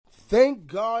Thank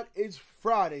God it's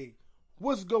Friday.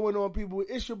 What's going on, people?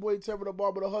 It's your boy Trevor the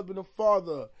Barber, the husband and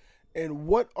father. And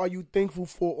what are you thankful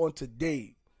for on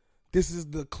today? This is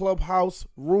the Clubhouse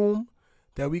room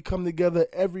that we come together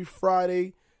every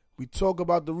Friday. We talk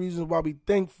about the reasons why we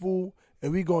thankful,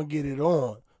 and we gonna get it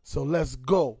on. So let's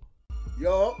go.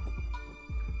 Yo,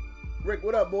 Rick,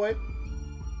 what up, boy?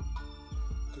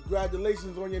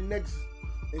 Congratulations on your next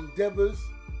endeavors.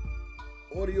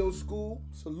 Audio school.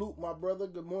 Salute, my brother.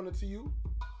 Good morning to you.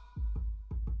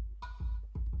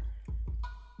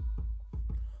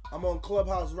 I'm on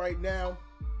Clubhouse right now.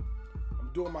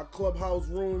 I'm doing my Clubhouse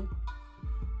room.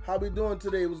 How we doing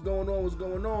today? What's going on? What's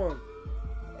going on?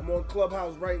 I'm on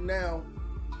Clubhouse right now.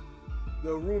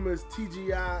 The room is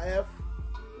TGIF.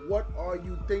 What are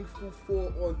you thankful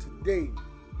for on today?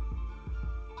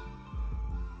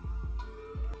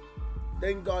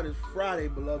 Thank God it's Friday,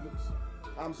 beloveds.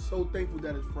 I'm so thankful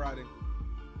that it's Friday.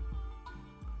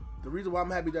 The reason why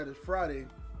I'm happy that it's Friday,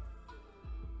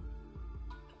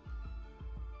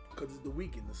 because it's the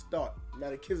weekend, the start.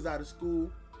 Now the kids out of school.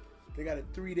 They got a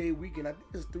 3-day weekend. I think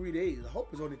it's 3 days. I hope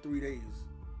it's only 3 days.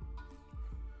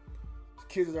 The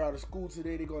kids are out of school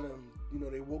today. They're gonna,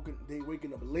 they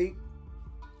waking up late.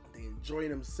 They enjoying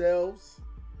themselves.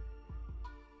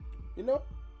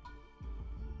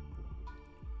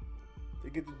 They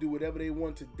get to do whatever they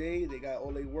want today. They got all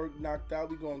their work knocked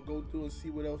out. We're going to go through and see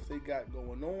what else they got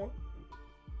going on.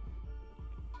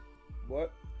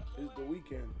 But it's the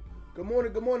weekend. Good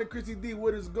morning, Chrissy D.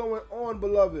 What is going on,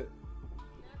 beloved?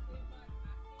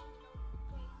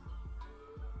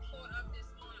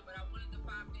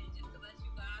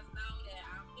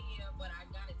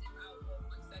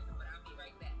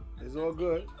 It's all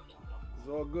good. It's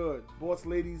all good. Boss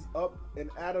ladies up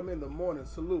and Adam in the morning.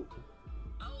 Salute.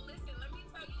 Oh, listen, let me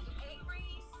tell you, hey,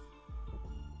 Reese.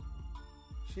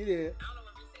 She did. I don't know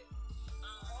what you said.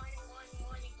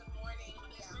 Morning. Good morning.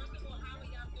 First of all, how are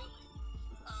y'all feeling?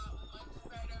 Much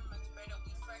better.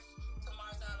 We fresh.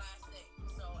 Tomorrow's our last day.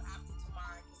 So after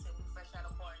tomorrow, I can say we fresh out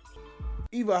of quarantine.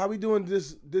 Eva, how we doing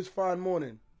this fine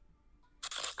morning?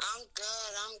 I'm good.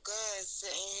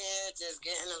 Sitting here, just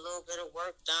getting a little bit of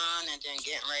work done, and then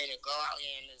getting ready to go out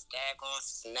here in this daggone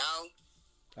snow.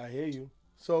 I hear you.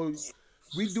 So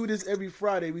we do this every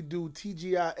Friday. We do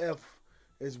TGIF.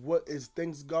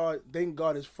 Thank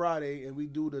God it's Friday, and we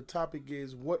do the topic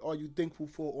is what are you thankful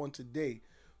for on today?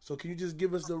 So can you just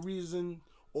give us the reason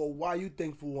or why you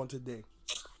thankful on today?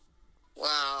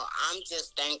 Well, I'm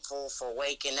just thankful for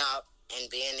waking up and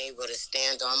being able to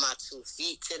stand on my 2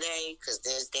 feet today, because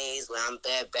there's days where I'm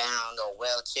bed-bound or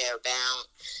wheelchair-bound.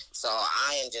 So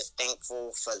I am just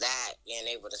thankful for that, being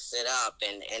able to sit up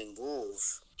and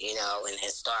move, and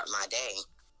start my day.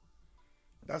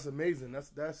 That's amazing. That's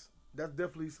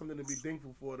definitely something to be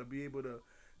thankful for, to be able to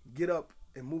get up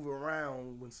and move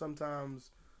around when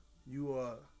sometimes you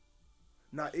are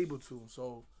not able to.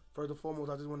 So first and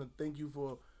foremost, I just want to thank you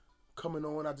for coming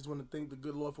on. I just want to thank the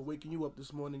good Lord for waking you up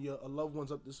this morning, your loved ones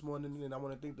up this morning, and I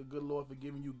want to thank the good Lord for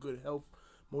giving you good health,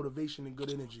 motivation, and good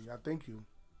energy. I thank you.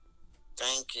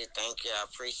 Thank you. I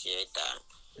appreciate that.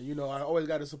 And I always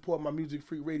got to support my Music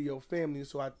Freak Radio family,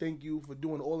 so I thank you for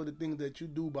doing all of the things that you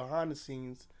do behind the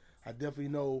scenes. I definitely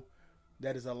know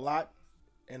that is a lot,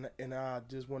 and I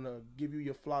just want to give you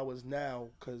your flowers now,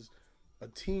 because a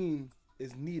team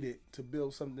is needed to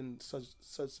build something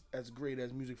such as great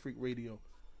as Music Freak Radio.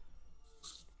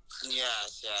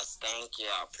 Yes, thank you.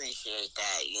 I appreciate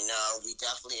that. We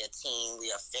definitely a team, we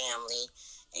a family,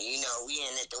 and we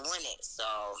in it to win it. So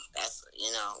that's,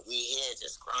 we here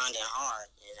just grinding hard,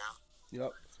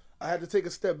 Yep. I had to take a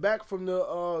step back from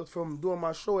doing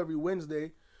my show every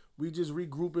Wednesday. We just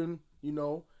regrouping,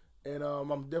 and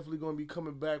I'm definitely going to be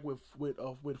coming back with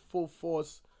full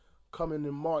force coming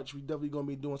in March. We definitely going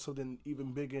to be doing something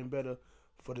even bigger and better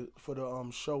for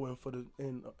the show and for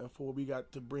what we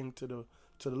got to bring to the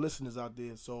listeners out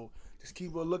there. So just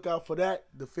keep a lookout for that.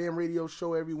 The Fam Radio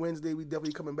show every Wednesday. We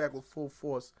definitely coming back with full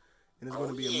force, and it's going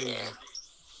to be amazing.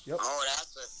 Yep. Oh,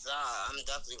 that's what's up. I'm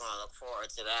definitely going to look forward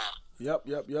to that.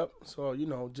 Yep. So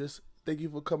just thank you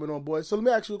for coming on, boys. So let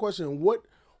me ask you a question.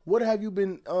 What have you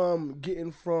been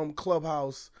getting from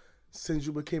Clubhouse since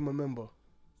you became a member?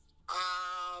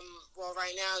 Well,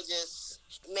 right now, just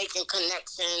making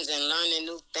connections and learning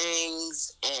new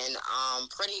things, and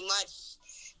pretty much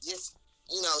just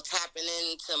tapping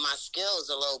into my skills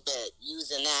a little bit,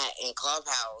 using that in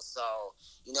Clubhouse. So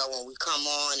when we come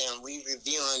on and we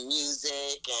reviewing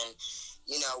music and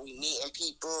We meeting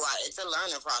people. It's a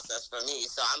learning process for me.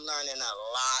 So I'm learning a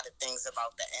lot of things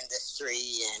about the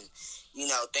industry and,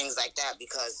 things like that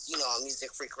because, on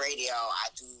Music Freak Radio,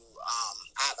 I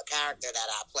have a character that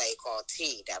I play called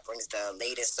T that brings the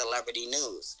latest celebrity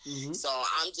news. Mm-hmm. So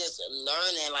I'm just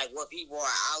learning, like, what people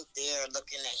are out there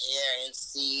looking to hear and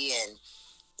see and,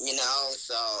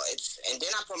 so and then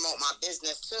I promote my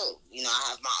business too. I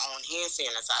have my own hand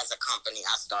sanitizer company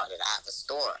I started. I have a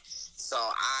store. So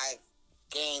I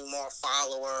gained more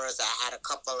followers. I had a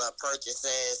couple of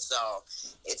purchases. So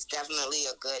it's definitely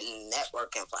a good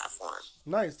networking platform.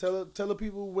 Nice. Tell the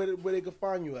people where they can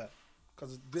find you at.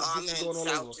 Because this is going all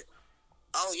over.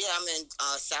 Oh, yeah. I'm in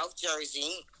South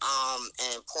Jersey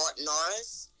and Port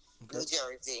Norris, New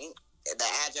Jersey. The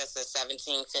address is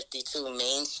 1752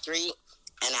 Main Street.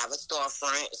 And I have a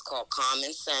storefront. It's called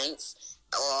Common Sense.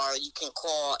 Or you can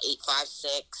call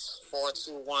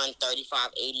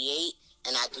 856-421-3588.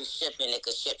 And I do shipping. It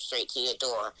could ship straight to your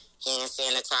door. Hand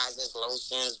sanitizers,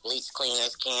 lotions, bleach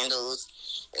cleaners, candles.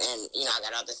 And, I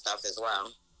got other stuff as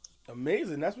well.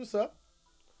 Amazing. That's what's up.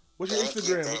 What's your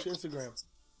Instagram?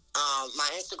 My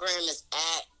Instagram is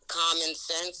at Common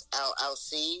Sense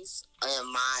LLCs.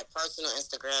 And my personal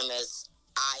Instagram is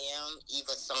I am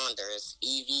Eva Saunders,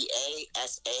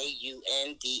 EVASAUNDERS.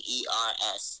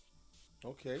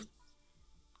 Okay.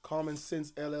 Common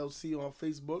Sense LLC on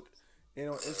Facebook and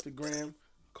on Instagram,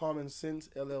 Common Sense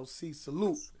LLC.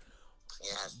 Salute.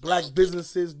 Yes, Black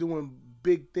businesses doing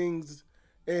big things.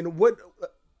 And what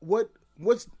do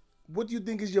you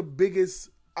think is your biggest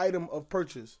item of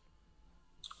purchase?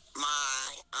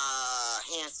 My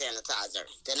hand sanitizer.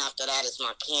 Then after that, it's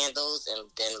my candles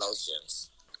and then lotions.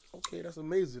 Okay, that's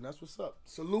amazing. That's what's up.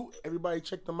 Salute. Everybody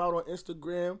check them out on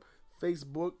Instagram,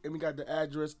 Facebook, and we got the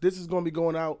address. This is going to be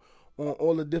going out on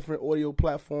all the different audio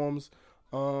platforms.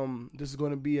 This is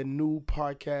going to be a new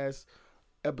podcast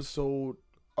episode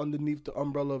underneath the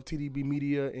umbrella of TDB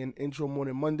Media and Intro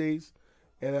Morning Mondays.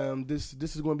 And this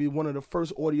is going to be one of the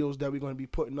first audios that we're going to be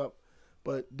putting up.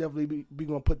 But definitely we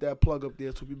going to put that plug up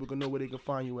there so people can know where they can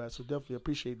find you at. So definitely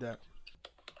appreciate that.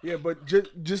 Yeah, but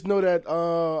just know that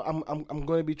I'm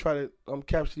going to be trying to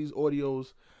capture these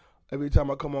audios every time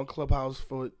I come on Clubhouse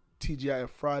for TGIF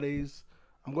Fridays.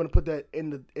 I'm going to put that in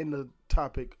the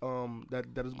topic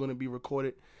that is going to be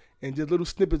recorded, and just little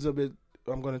snippets of it.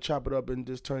 I'm going to chop it up and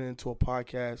just turn it into a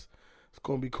podcast. It's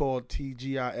going to be called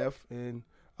TGIF, and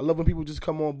I love when people just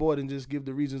come on board and just give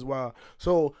the reasons why.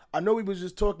 So I know we was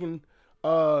just talking.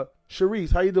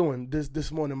 Sharice, how you doing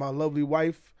this morning? My lovely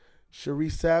wife,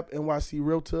 Sharice Sapp, NYC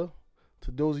Realtor.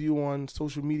 To those of you on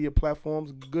social media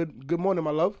platforms, good morning,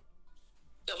 my love.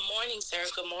 Good morning, sir.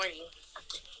 Good morning.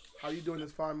 How you doing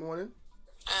this fine morning?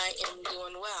 I am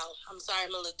doing well. I'm sorry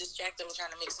I'm a little distracted. I'm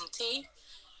trying to make some tea,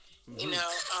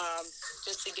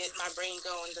 just to get my brain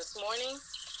going this morning.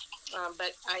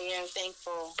 But I am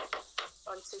thankful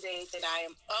on today that I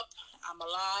am up, I'm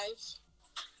alive.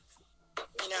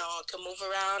 I can move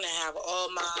around and have all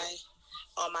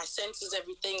my senses,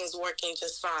 everything is working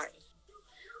just fine.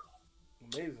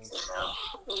 Amazing.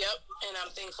 Yep, and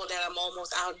I'm thankful that I'm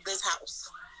almost out of this house.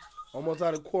 Almost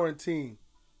out of quarantine.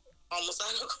 Almost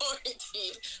out of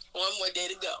quarantine. One more day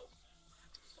to go.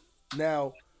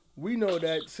 Now, we know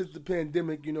that since the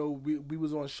pandemic, we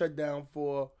was on shutdown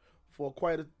for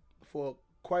quite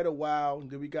a while, and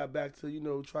then we got back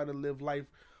to trying to live life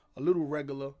a little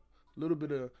regular, a little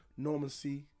bit of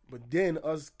normalcy. But then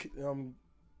us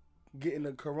getting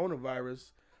the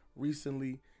coronavirus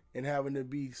recently and having to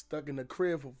be stuck in the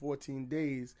crib for 14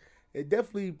 days, it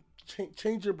definitely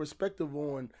changed your perspective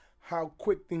on how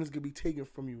quick things could be taken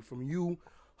from you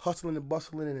hustling and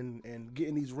bustling and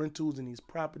getting these rentals and these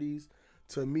properties,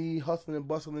 to me hustling and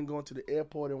bustling, going to the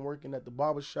airport and working at the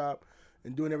barbershop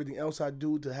and doing everything else I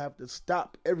do, to have to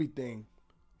stop everything,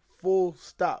 full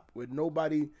stop, with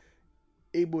nobody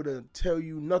able to tell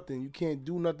you nothing. You can't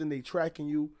do nothing. They tracking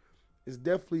you. It's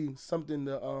definitely something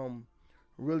to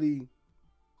really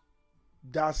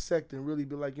dissect and really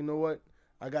be like, you know what?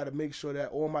 I got to make sure that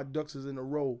all my ducks is in a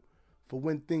row for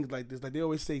when things like this. Like they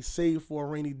always say, save for a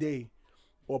rainy day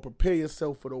or prepare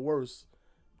yourself for the worst.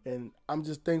 And I'm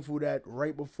just thankful that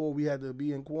right before we had to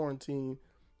be in quarantine,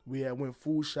 we had went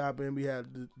food shopping, we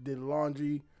had did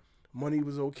laundry, money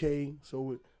was okay,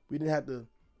 so we didn't have to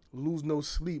lose no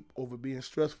sleep over being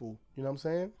stressful. You know what I'm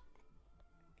saying?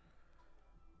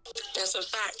 That's a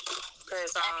fact.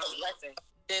 Because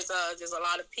there's a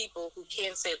lot of people who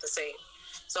can't say the same.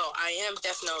 So I am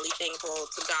definitely thankful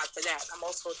to God for that. I'm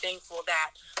also thankful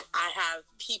that I have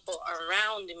people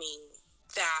around me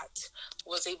that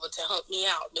was able to help me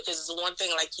out, because it's one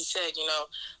thing, like you said, a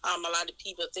lot of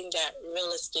people think that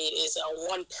real estate is a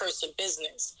one-person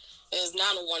business. It is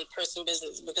not a one-person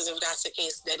business, because if that's the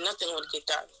case, then nothing would get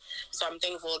done. So I'm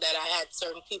thankful that I had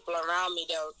certain people around me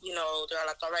that, they're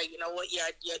like, all right, you know what,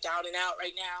 you're down and out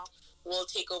right now. We'll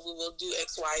take over, we'll do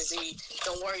X, Y, Z.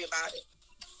 Don't worry about it,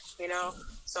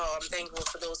 So I'm thankful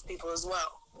for those people as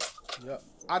well. Yep.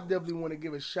 I definitely want to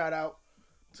give a shout out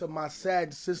to my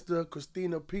sad sister,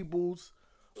 Christina Peoples.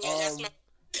 Yeah,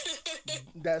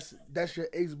 That's your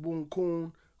ace boon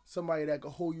coon, somebody that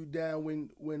can hold you down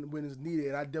when it's needed.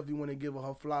 And I definitely want to give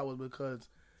her flowers, because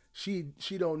she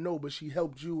don't know, but she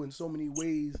helped you in so many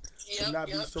ways to not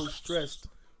be so stressed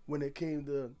when it came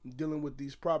to dealing with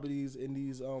these properties and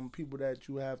these people that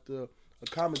you have to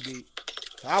accommodate.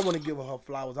 So I want to give her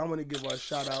flowers. I want to give her a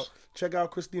shout out. Check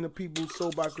out Christina Peoples,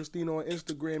 Sold by Christina, on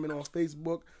Instagram and on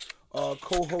Facebook.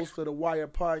 Co-host of the Wire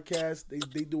podcast.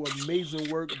 They do amazing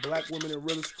work, Black women in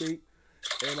real estate.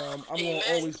 And I'm going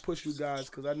to always push you guys,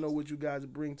 because I know what you guys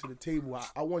bring to the table.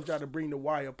 I want y'all to bring the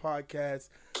Wire podcast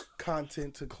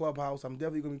content to Clubhouse. I'm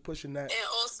definitely going to be pushing that.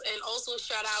 And also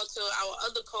shout out to our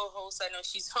other co-host. I know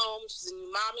she's home. She's a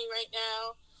new mommy right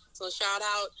now. So shout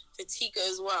out to Tika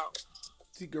as well.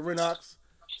 Tika Renox.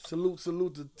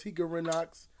 Salute to Tika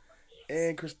Renox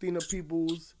and Christina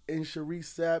Peoples and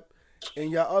Sharice Sapp. And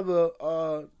your other,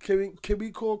 can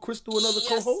we call Crystal another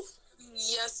co-host?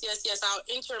 Yes. Our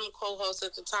interim co-host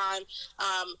at the time,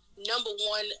 number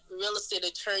one real estate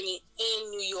attorney in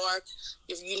New York.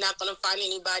 If you're not going to find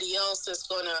anybody else that's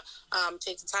going to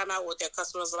take the time out with their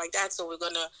customers like that, so we're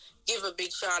going to give a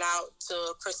big shout out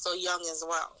to Crystal Young as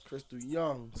well. Crystal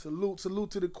Young.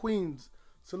 Salute to the queens.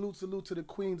 Salute to the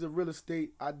queens of real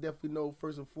estate. I definitely know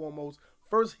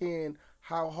firsthand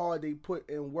how hard they put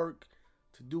in work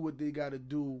to do what they got to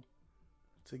do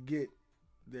to get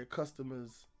their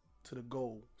customers to the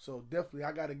goal. So definitely,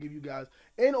 I got to give you guys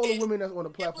and all the women that's on the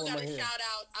platform right here. Shout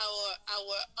out our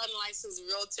unlicensed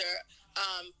realtor,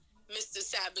 Mr.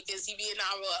 Sapp, because he be in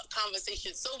our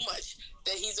conversation so much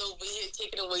that he's over here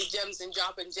taking away gems and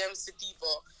dropping gems to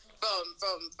people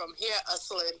from here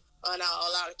hustling on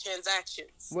a lot of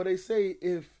transactions. Well, they say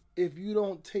if you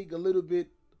don't take a little bit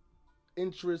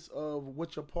interest of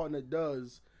what your partner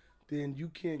does, then you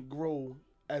can't grow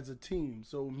as a team.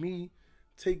 So me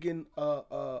taking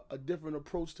a different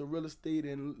approach to real estate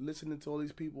and listening to all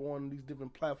these people on these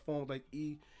different platforms like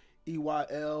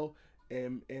EYL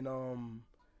and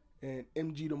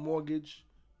MG the Mortgage,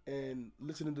 and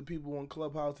listening to people on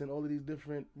Clubhouse and all of these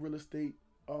different real estate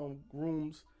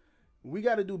rooms, we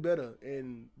got to do better.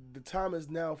 And the time is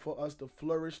now for us to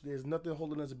flourish. There's nothing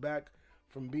holding us back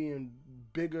from being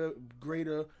bigger,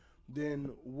 greater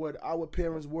than what our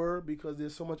parents were, because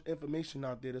there's so much information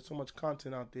out there, there's so much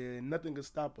content out there, and nothing can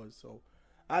stop us. So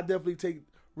I definitely take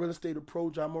real estate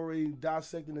approach. I'm already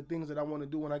dissecting the things that I want to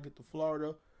do when I get to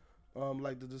Florida.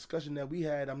 Like the discussion that we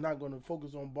had, I'm not going to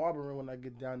focus on barbering when I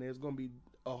get down there. It's going to be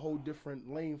a whole different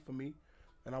lane for me,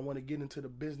 and I want to get into the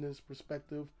business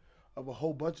perspective of a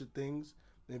whole bunch of things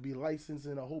and be licensed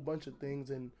in a whole bunch of things.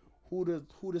 And who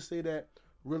to say that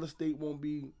real estate won't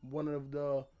be one of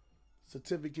the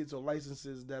certificates or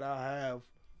licenses that I have.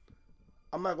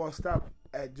 I'm not going to stop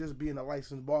at just being a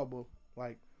licensed barber.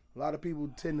 Like, a lot of people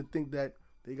tend to think that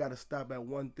they got to stop at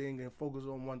one thing and focus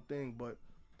on one thing, but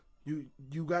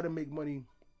you got to make money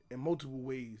in multiple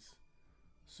ways.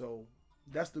 So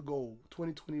that's the goal.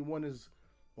 2021 is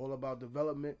all about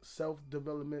development,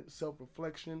 self-development,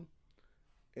 self-reflection.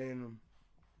 And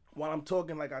while I'm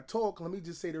talking like I talk, let me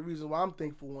just say the reason why I'm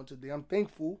thankful on today. I'm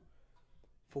thankful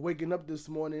for waking up this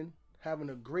morning, having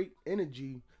a great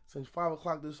energy. Since 5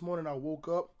 o'clock this morning, I woke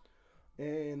up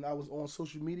and I was on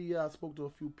social media. I spoke to a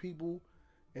few people,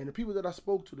 and the people that I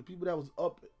spoke to, the people that was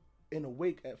up and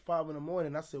awake at 5 in the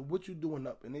morning, I said, "What you doing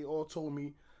up?" And they all told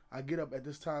me I get up at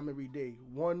this time every day.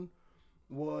 One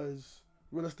was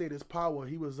Real Estate is Power.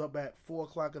 He was up at 4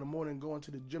 o'clock in the morning going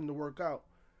to the gym to work out.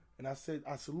 And I said,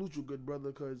 I salute you, good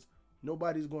brother, because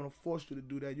nobody's going to force you to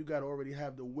do that. You got to already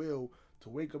have the will to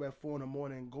wake up at 4 in the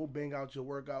morning, go bang out your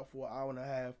workout for an hour and a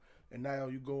half, and now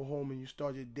you go home and you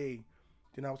start your day.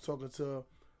 Then I was talking to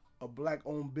a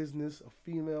black-owned business, a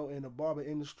female in the barber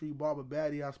industry, Barber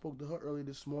Baddie. I spoke to her early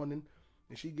this morning,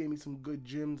 and she gave me some good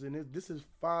gems. And this is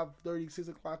 5:30, 6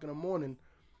 o'clock in the morning.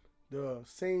 The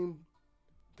same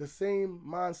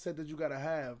mindset that you got to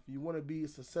have. You want to be a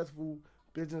successful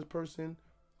business person.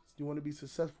 You want to be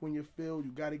successful in your field.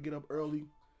 You got to get up early,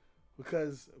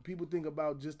 because people think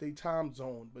about just a time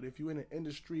zone. But if you're in the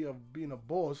industry of being a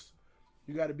boss,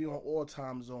 you got to be on all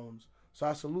time zones. So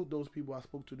I salute those people I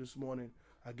spoke to this morning.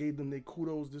 I gave them their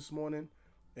kudos this morning,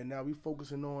 and now we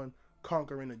focusing on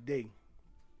conquering a day.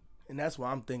 And that's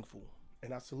why I'm thankful.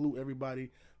 And I salute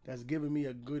everybody that's giving me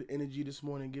a good energy this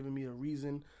morning, giving me a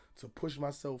reason to push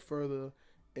myself further.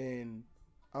 And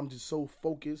I'm just so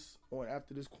focused on,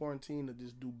 after this quarantine, to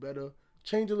just do better,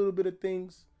 change a little bit of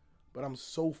things. But I'm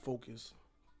so focused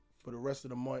for the rest of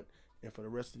the month and for the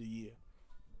rest of the year.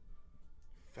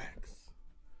 Facts.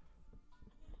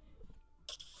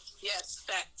 Yes,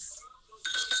 facts.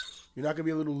 You're not gonna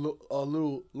be a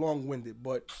little long-winded,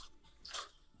 but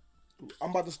I'm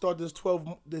about to start this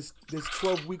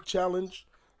 12-week challenge.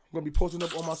 I'm gonna be posting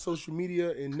up on my social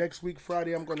media, and next week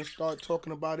Friday I'm gonna start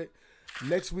talking about it.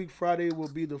 Next week Friday will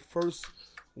be the first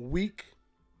week.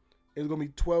 It's gonna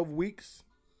be 12 weeks,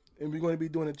 and we're gonna be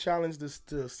doing a challenge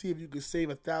to see if you can save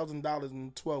 $1,000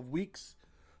 in 12 weeks.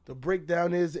 The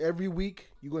breakdown is every week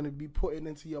you're gonna be putting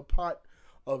into your pot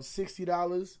of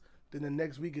 $60. Then the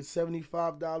next week is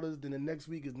 $75. Then the next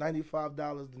week is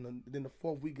 $95. Then the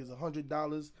fourth week is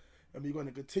 $100. And we're going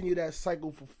to continue that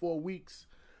cycle for 4 weeks.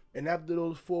 And after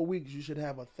those 4 weeks, you should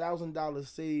have $1,000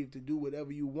 saved to do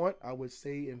whatever you want. I would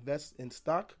say invest in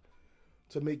stock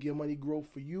to make your money grow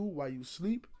for you while you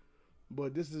sleep.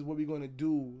 But this is what we're going to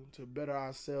do to better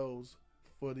ourselves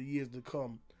for the years to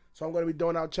come. So I'm going to be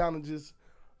doing out challenges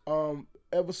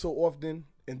ever so often.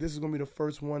 And this is going to be the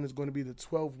first one. It's going to be the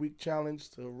 12-week challenge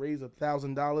to raise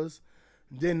 $1,000.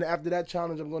 Then after that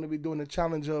challenge, I'm going to be doing the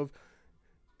challenge of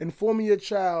informing your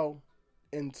child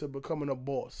into becoming a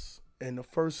boss. And the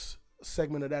first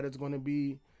segment of that is going to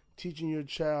be teaching your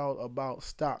child about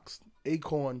stocks.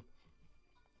 Acorn,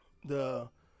 the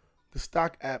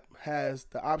stock app, has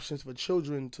the options for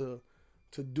children to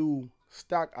do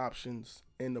stock options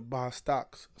and to buy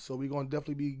stocks. So we're going to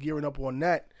definitely be gearing up on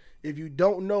that. If you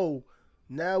don't know,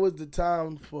 now is the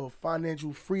time for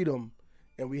financial freedom,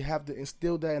 and we have to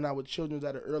instill that in our children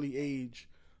at an early age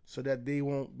so that they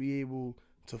won't be able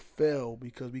to fail,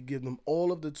 because we give them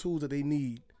all of the tools that they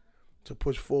need to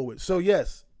push forward. So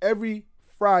yes, every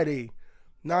Friday,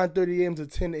 9:30 a.m. to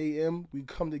 10 a.m., we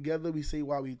come together. We say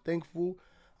why we thankful.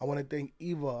 I want to thank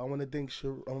Eva. I want to thank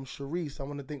Sharice. I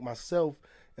want to thank myself.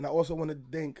 And I also want to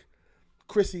thank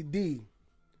Chrissy D,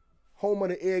 home of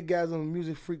the Airgasm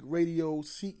Music Freak Radio,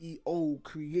 CEO,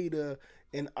 creator,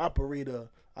 and operator.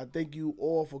 I thank you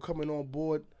all for coming on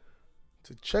board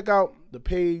to check out the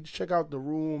page, check out the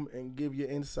room, and give your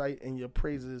insight and your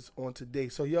praises on today.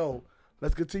 So, yo,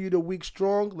 let's continue the week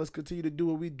strong. Let's continue to do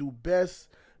what we do best.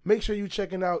 Make sure you're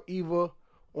checking out Eva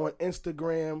on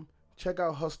Instagram. Check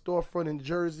out her storefront in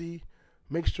Jersey.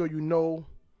 Make sure you know,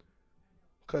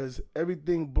 because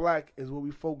everything black is what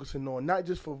we're focusing on. Not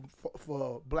just for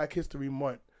Black History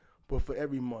Month, but for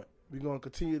every month. We're going to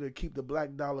continue to keep the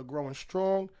black dollar growing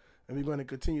strong, and we're going to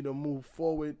continue to move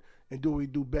forward and do what we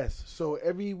do best. So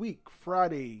every week,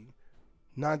 Friday,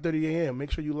 9:30 a.m.,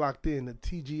 make sure you locked in the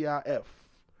TGIF.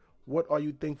 What are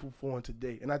you thankful for on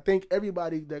today? And I thank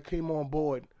everybody that came on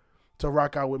board to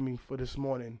rock out with me for this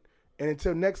morning. And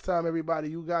until next time, everybody,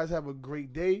 you guys have a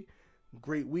great day,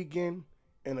 great weekend,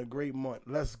 and a great month.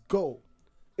 Let's go.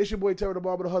 It's your boy Terry the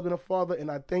Barber, the husband and father,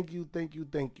 and I thank you, thank you,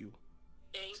 thank you.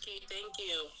 Thank you, thank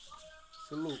you.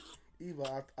 Salute.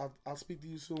 Eva, I'll speak to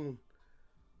you soon.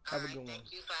 Have a good one.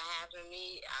 Thank you for having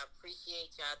me. I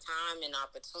appreciate your time and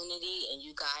opportunity, and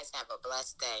you guys have a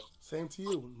blessed day. Same to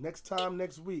you. Next time,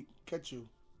 next week. Catch you.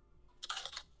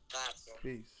 Gotcha.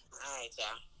 Peace. All right,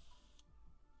 y'all.